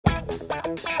Hi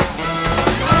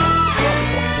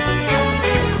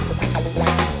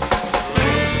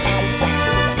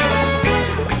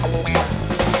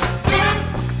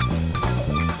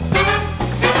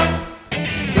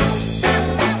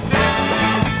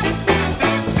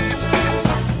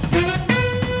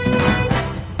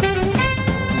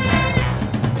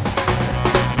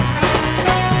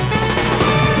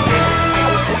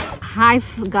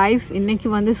guys, இன்னைக்கு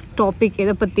வந்து topic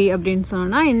எதை பற்றி அப்படின்னு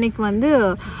சொன்னால், இன்னைக்கு வந்து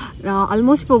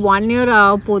ஆல்மோஸ்ட் இப்போ 1 year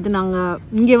போகுது நாங்கள்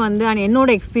இங்கே வந்து. அண்ட் என்னோட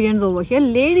experience over here,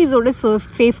 லேடிஸோட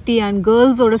safety and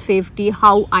கேர்ள்ஸோட safety,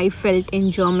 how I felt in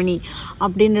Germany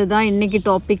அப்படின்றது தான் இன்னைக்கு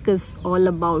topic is all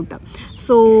about.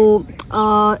 So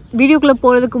வீடியோக்குள்ளே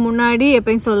போகிறதுக்கு முன்னாடி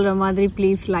எப்பயும் சொல்கிற மாதிரி,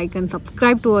 please like and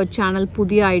subscribe to our channel,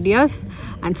 புதிய ideas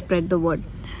and spread the word.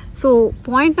 So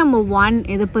point number 1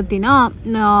 எதை பற்றினா,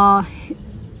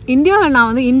 இந்தியாவில் நான்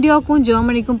வந்து இந்தியாவுக்கும்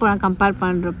ஜெர்மனிக்கும் இப்போ நான் கம்பேர்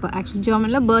பண்ணுறப்ப, ஆக்சுவலி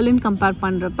ஜெர்மனியில் பெர்லின் கம்பேர்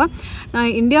பண்ணுறப்ப, நான்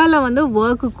இந்தியாவில் வந்து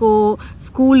ஒர்க்குக்கோ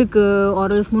ஸ்கூலுக்கு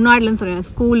ஒரு முன்னாடிலன்னு சொல்கிறேன்,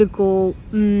 ஸ்கூலுக்கோ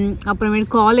அப்புறமேட்டு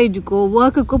காலேஜுக்கோ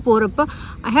ஒர்க்குக்கோ போகிறப்ப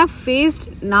ஐ ஹேவ் ஃபேஸ்ட்,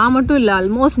 நான் மட்டும் இல்லை,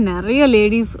 ஆல்மோஸ்ட் நிறைய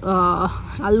லேடிஸ்,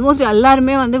 ஆல்மோஸ்ட்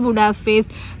எல்லாருமே வந்து வுட் ஹேவ்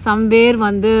ஃபேஸ்ட் சம்வேர்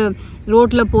வந்து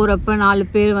ரோட்டில் போகிறப்ப 4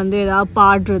 பேர் வந்து ஏதாவது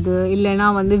பாடுறது, இல்லைன்னா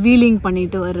வந்து வீலிங்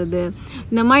பண்ணிட்டு வர்றது,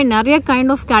 இந்த மாதிரி நிறைய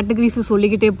கைண்ட் ஆஃப் கேட்டகரிஸ்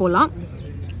சொல்லிக்கிட்டே போகலாம்.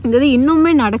 இது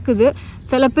இன்னுமே நடக்குது.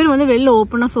 சில பேர் வந்து வெளில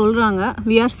ஓப்பனாக சொல்கிறாங்க,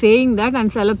 we are saying that.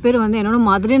 And சில பேர் வந்து என்னோட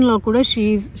மதர்-இன்-லா கூட she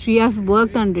has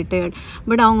work and retired,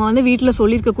 but அவங்க வந்து வீட்டில்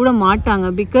சொல்லியிருக்க கூட மாட்டாங்க,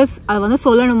 பிகாஸ் அது வந்து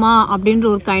சொல்லணுமா அப்படின்ற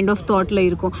ஒரு கைண்ட் ஆஃப் தாட்டில்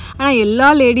இருக்கும். ஆனால்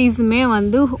எல்லா லேடிஸுமே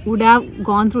வந்து would have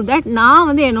gone through that. நான்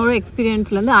வந்து என்னோட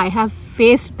எக்ஸ்பீரியன்ஸ்லேருந்து I have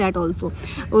faced that also.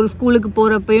 ஒரு ஸ்கூலுக்கு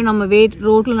போகிறப்பையும் நம்ம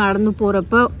ரோட்டில் நடந்து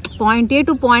போகிறப்ப point A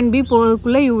to point B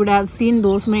போகிறதுக்குள்ளே you would have scene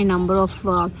those many number of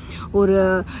ஒரு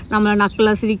நம்மளை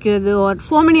நக்கலாக சிரிக்கிறது R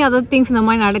so many other things இந்த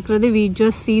மாதிரி நடக்கிறது. We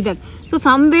just see that. So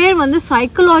somewhere வந்து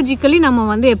சைக்கலாஜிக்கலி நம்ம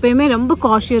வந்து எப்போயுமே ரொம்ப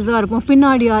காஷியஸாக இருப்போம்.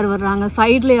 பின்னாடி யார் வர்றாங்க,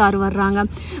 சைடில் யார் வர்றாங்க,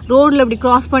 ரோடில் இப்படி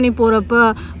க்ராஸ் பண்ணி போகிறப்ப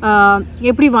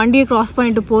எப்படி வண்டியை க்ராஸ்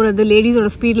பண்ணிட்டு போகிறது, லேடிஸோட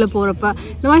ஸ்பீடில் போகிறப்ப,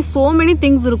 இந்த மாதிரி ஸோ மெனி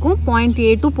திங்ஸ் இருக்கும் point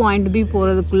A to point B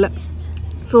போகிறதுக்குள்ளே.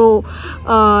 ஸோ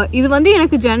இது வந்து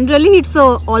எனக்கு ஜென்ரலி இட்ஸ்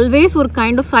ஆல்வேஸ் ஒரு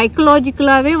கைண்ட் ஆஃப்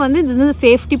சைக்கலாஜிக்கலாகவே வந்து இது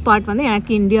சேஃப்டி பார்ட் வந்து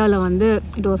எனக்கு இந்தியாவில் வந்து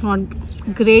it was not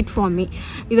great for me.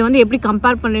 இதை வந்து எப்படி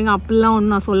கம்பேர் பண்ணுறீங்க அப்படிலாம்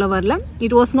ஒன்றும் நான் சொல்ல வரல.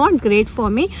 It was not great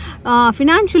for me.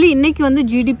 Financially இன்றைக்கி வந்து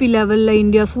ஜிடிபி லெவலில்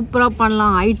இந்தியா சூப்பராக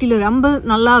பண்ணலாம், ஐடியில் ரொம்ப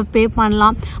நல்லா பே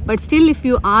பண்ணலாம், but still if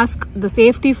you ask the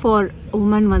safety for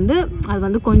woman வந்து அது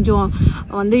வந்து கொஞ்சம்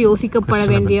வந்து யோசிக்கப்பட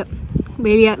வேண்டிய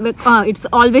இட்ஸ்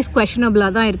ஆல்வேஸ்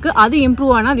கொஸ்டினபிளாக தான் இருக்குது. அது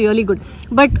இம்ப்ரூவ் ஆனால் really good.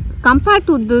 But compare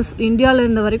to this இந்தியாவில்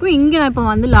இருந்த வரைக்கும் இங்கே நான் இப்போ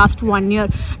வந்து லாஸ்ட் 1 year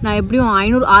நான் எப்படியும்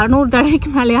 500-600 தடவைக்கு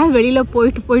மேலேயாவது வெளியில்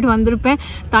போயிட்டு வந்திருப்பேன்.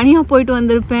 தனியாக போயிட்டு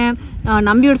வந்திருப்பேன்,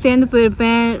 நம்பியோடு சேர்ந்து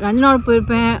போயிருப்பேன், ரஞ்சனாவோட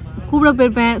போயிருப்பேன், கூப்பிட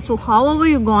போயிருப்பேன். So however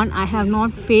you gone, I have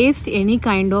not faced any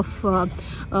kind of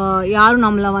யாரும்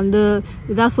நம்மளை வந்து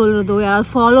இதாக சொல்கிறதோ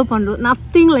யாராவது ஃபாலோ பண்ணுறதோ,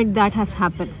 nothing like that has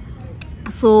happen.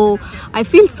 So I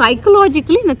feel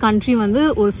psychologically இந்த கண்ட்ரி வந்து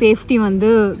ஒரு சேஃப்டி வந்து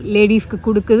லேடிஸ்க்கு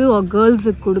கொடுக்குது ஒரு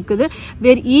கேர்ள்ஸுக்கு கொடுக்குது.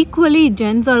 வேர் ஈக்குவலி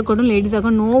ஜென்ஸாக இருக்கட்டும் லேடிஸாக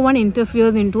இருக்கட்டும், no one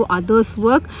interferes in to others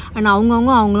work and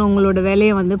அவங்களோட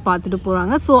வேலையை வந்து பார்த்துட்டு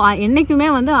போகிறாங்க. ஸோ என்றைக்குமே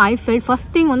வந்து ஐ ஃபெல்ட்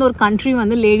ஃபஸ்ட் திங் வந்து ஒரு கண்ட்ரி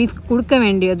வந்து லேடிஸ்க்கு கொடுக்க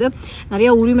வேண்டியது,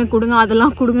 நிறையா உரிமை கொடுங்க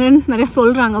அதெல்லாம் கொடுங்கன்னு நிறையா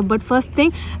சொல்கிறாங்க, but first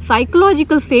thing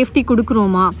psychological safety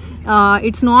கொடுக்குறோமா?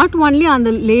 It's not only அந்த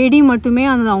லேடி மட்டுமே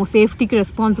அந்த அவங்க சேஃப்டிக்கு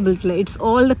ரெஸ்பான்சிபிலிட்டி இல்லை, இட்ஸ்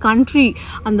ஆல் த கண்ட்ரி.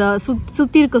 அந்த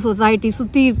சுற்றி இருக்க சொசைட்டி,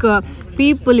 சுற்றி இருக்க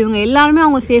பீப்புள், இவங்க எல்லாருமே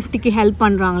அவங்க சேஃப்டிக்கு ஹெல்ப்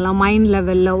பண்ணுறாங்களா மைண்ட்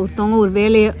லெவலில். ஒருத்தவங்க ஒரு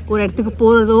வேலையை ஒரு இடத்துக்கு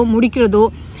போகிறதோ முடிக்கிறதோ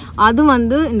அது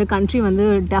வந்து இந்த கண்ட்ரி வந்து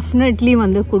டெஃபினெட்லி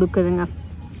வந்து கொடுக்குதுங்க.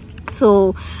 So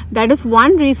that is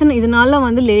one reason. இதனால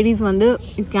வந்து லேடிஸ் வந்து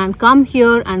you can come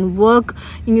here and work.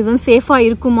 இங்கே வந்து சேஃபாக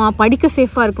இருக்குமா, படிக்க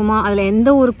சேஃபாக இருக்குமா, அதில் எந்த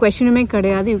ஒரு கொஷனுமே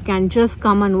கிடையாது. You can just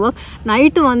come and work.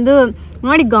 Night வந்து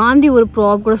முன்னாடி காந்தி ஒரு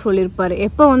ப்ராப் கூட சொல்லியிருப்பார்,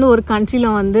 எப்போ வந்து ஒரு கண்ட்ரியில்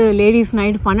வந்து லேடிஸ்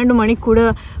நைட் 12 மணிக்கு கூட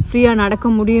ஃப்ரீயாக நடக்க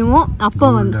முடியுமோ அப்போ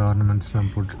வந்து ஆர்னமெண்ட்ஸ்,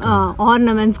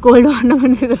 கோல்டு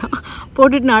ஆர்னமெண்ட்ஸ் இதெல்லாம்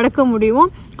போட்டுட்டு நடக்க முடியுமோ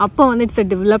அப்போ வந்து இட்ஸ் அ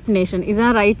டெவலப்ட் நேஷன்.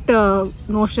 இதுதான் ரைட்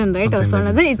நோஷன், ரைட் அவர்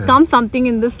சொன்னது. It come something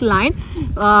in this line,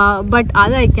 but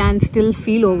அது I can still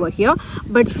feel over here.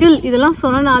 But still இதெல்லாம்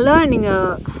சொன்னனால நீங்கள்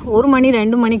 1 மணி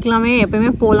 2 மணிக்கெல்லாமே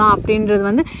எப்போயுமே போகலாம் அப்படின்றது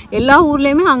வந்து எல்லா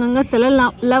ஊர்லேயுமே அங்கங்கே சில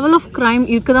லெவல் ஆஃப் க்ரைம்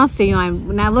இருக்க தான் செய்யும்.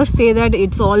 never say that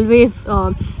it's always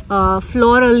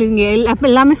floral. இங்கே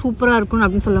எல்லாமே சூப்பராக இருக்கணும்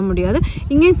அப்படின்னு சொல்ல முடியாது.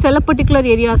 இங்கே சில பர்டிகுலர்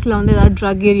ஏரியாஸில் வந்து ஏதாவது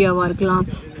ட்ரக் ஏரியாவாக இருக்கலாம்,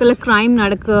 சில க்ரைம்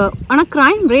ஆனால்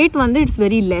க்ரைம் ரேட் வந்து it's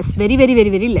very less, very very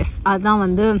very very less. அதுதான்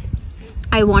வந்து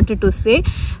I wanted to say.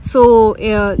 So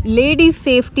ladies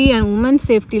safety and women's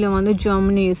safety la vandu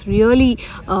Germany is really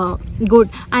good.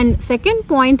 And second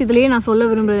point idile na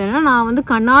solla virumbradhu na vandu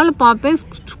kannala paapen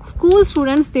school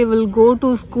students, they will go to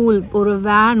school ஒரு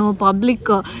வேனோ public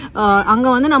அங்கே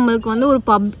வந்து நம்மளுக்கு வந்து ஒரு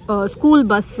school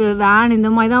bus van இந்த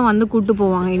மாதிரி தான் வந்து கூப்பிட்டு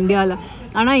போவாங்க இந்தியாவில்.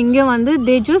 ஆனால் இங்கே வந்து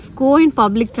they just go in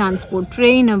public transport,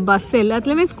 train, bus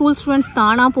எல்லாத்துலேயுமே ஸ்கூல் ஸ்டூடெண்ட்ஸ்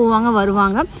தானாக போவாங்க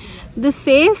வருவாங்க. திஸ்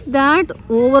சேஸ் தட்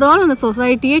ஓவரால் அந்த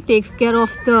சொசைட்டியே டேக்ஸ் கேர்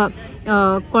ஆஃப் த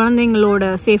குழந்தைங்களோட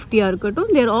சேஃப்டியாக இருக்கட்டும்.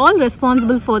 தேர் ஆல்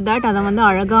ரெஸ்பான்சிபிள் ஃபார் தேட். அதை வந்து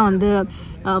அழகாக வந்து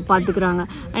பார்த்துக்கிறாங்க.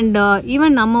 அண்ட்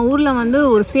ஈவன் நம்ம ஊரில் வந்து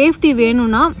ஒரு சேஃப்டி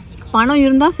வேணும்னா பணம்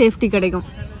இருந்தால் சேஃப்டி கிடைக்கும்.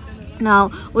 நான்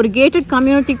ஒரு கேட்டட்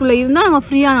கம்யூனிட்டிக்குள்ளே இருந்தால் நம்ம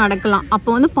ஃப்ரீயாக நடக்கலாம். அப்போ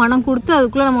வந்து பணம் கொடுத்து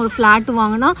அதுக்குள்ளே நம்ம ஒரு ஃப்ளாட்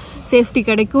வாங்கினா சேஃப்டி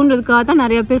கிடைக்குன்றதுக்காக தான்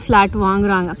நிறையா பேர் ஃப்ளாட்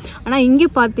வாங்குறாங்க. ஆனால் இங்கே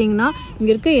பார்த்தீங்கன்னா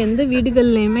இங்கே இருக்க எந்த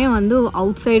வீடுகள்லையுமே வந்து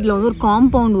அவுட் சைடில் வந்து ஒரு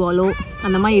காம்பவுண்ட் வாலோ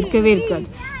அந்த மாதிரி இருக்கவே இருக்காது.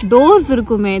 டோர்ஸ்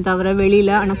இருக்குமே தவிர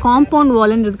வெளியில், ஆனால் காம்பவுண்ட்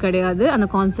வால்ன்றது கிடையாது அந்த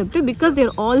concept. Because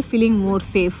there all feeling more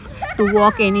safe to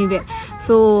walk anywhere.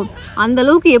 So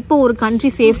அந்தளவுக்கு எப்போ ஒரு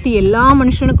கண்ட்ரி சேஃப்டி எல்லா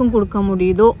மனுஷனுக்கும் கொடுக்க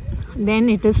முடியுதோ then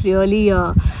it is really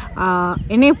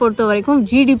என்னை பொறுத்த வரைக்கும்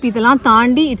GDP இதெல்லாம்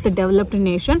தாண்டி it's a developed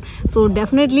nation. So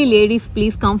definitely ladies,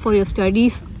 please come for your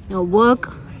studies, your work.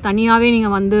 தனியாகவே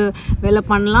நீங்கள் வந்து வேலை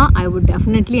பண்ணலாம். I would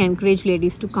definitely encourage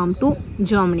ladies to come to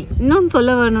Germany. இன்னொன்று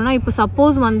சொல்ல வரணும்னா, இப்போ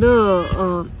சப்போஸ் வந்து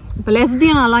இப்போ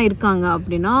லெஸ்பியனாலாம் இருக்காங்க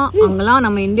அப்படின்னா அங்கெல்லாம்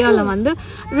நம்ம இந்தியாவில் வந்து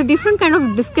it's different kind of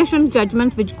discussion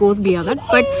judgements which cos beyond that.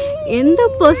 But எந்த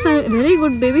person very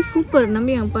good baby super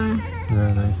நம்பி அப்போ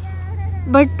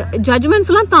பட்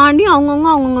ஜட்மெண்ட்ஸ்லாம் தாண்டி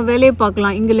அவங்கவுங்க வேலையை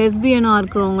பார்க்கலாம். இங்கே லெஸ்பியனாக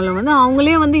இருக்கிறவங்கள வந்து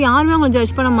அவங்களே வந்து யாருமே அவங்களை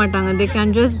ஜட்ஜ் பண்ண மாட்டாங்க. They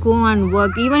can just go and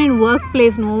work. Even in work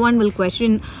place no one will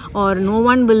question or no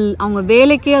one will, அவங்க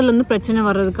வேலைக்கே அதில் வந்து பிரச்சனை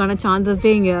வர்றதுக்கான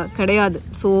சான்சஸே இங்கே கிடையாது.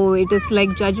 ஸோ இட் இஸ்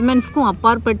லைக் ஜட்ஜ்மெண்ட்ஸ்க்கும்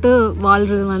அப்பாற்பட்டு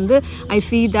வாழ்கிறது வந்து ஐ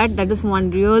see that is one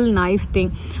real nice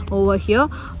thing over here.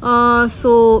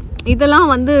 So இதெல்லாம்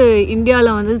வந்து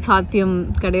இந்தியாவில் வந்து சாத்தியம்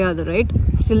கிடையாது, ரைட்?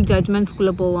 ஸ்டில்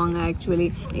ஜட்ஜ்மெண்ட்ஸ்குள்ளே போவாங்க ஆக்சுவலி.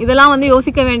 இதெல்லாம் வந்து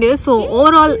யோசிக்க வேண்டியது. ஸோ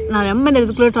ஓவரால் நான் ரொம்ப இந்த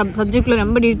இதுக்குள்ளே சப்ஜெக்டில்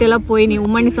ரொம்ப டீட்டெயிலாக போய் நீ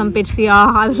உமனிசம் பேசியா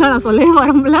அதெல்லாம் நான் சொல்லவே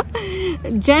வரம்பில்ல.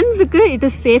 ஜென்ஸுக்கு it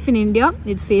is safe in India,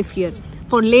 it's safe here.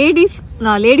 For ladies,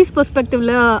 நான் ladies பெர்ஸ்பெக்டிவில்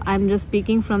I am just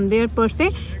speaking from there per se.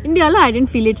 இந்தியாவில் ஐ டென்ட்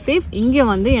ஃபீல் இட் சேஃப். இங்கே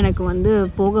வந்து எனக்கு வந்து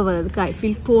போக வர்றதுக்கு I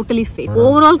feel totally safe.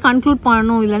 Overall conclude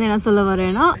பண்ணணும் இதுலேருந்து என்ன சொல்ல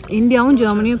வரேன்னா, இந்தியாவும்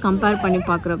ஜெர்மனியும் கம்பேர் பண்ணி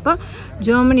பார்க்குறப்ப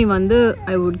ஜெர்மனி வந்து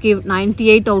I would give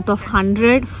 98 out of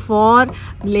 100 for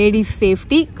ladies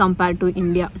safety compared to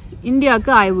India.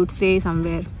 இந்தியாவுக்கு I would say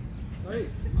somewhere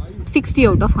 60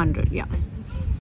 out of 100.